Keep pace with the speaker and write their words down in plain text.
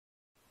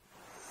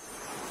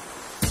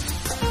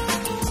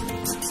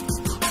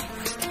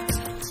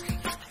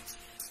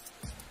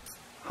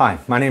Hi,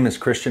 my name is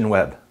Christiaan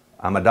Webb.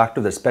 I'm a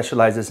doctor that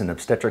specializes in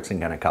obstetrics and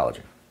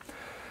gynecology.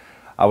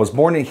 I was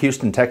born in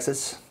Houston,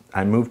 Texas.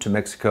 I moved to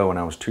Mexico when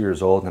I was 2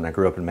 years old, and I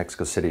grew up in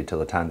Mexico City till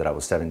the time that I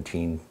was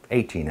 18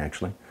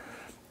 actually.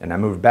 And I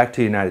moved back to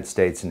the United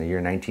States in the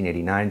year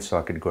 1989 so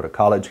I could go to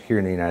college here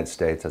in the United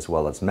States as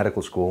well as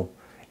medical school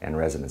and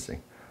residency.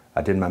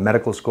 I did my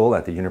medical school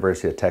at the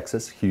University of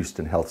Texas,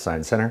 Houston Health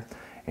Science Center,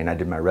 and I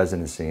did my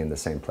residency in the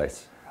same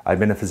place. I've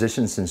been a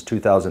physician since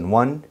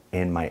 2001,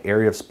 and my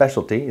area of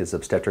specialty is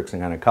obstetrics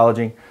and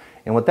gynecology.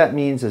 And what that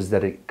means is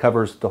that it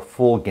covers the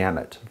full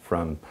gamut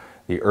from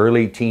the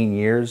early teen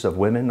years of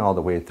women all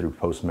the way through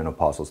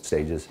postmenopausal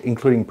stages,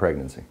 including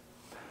pregnancy.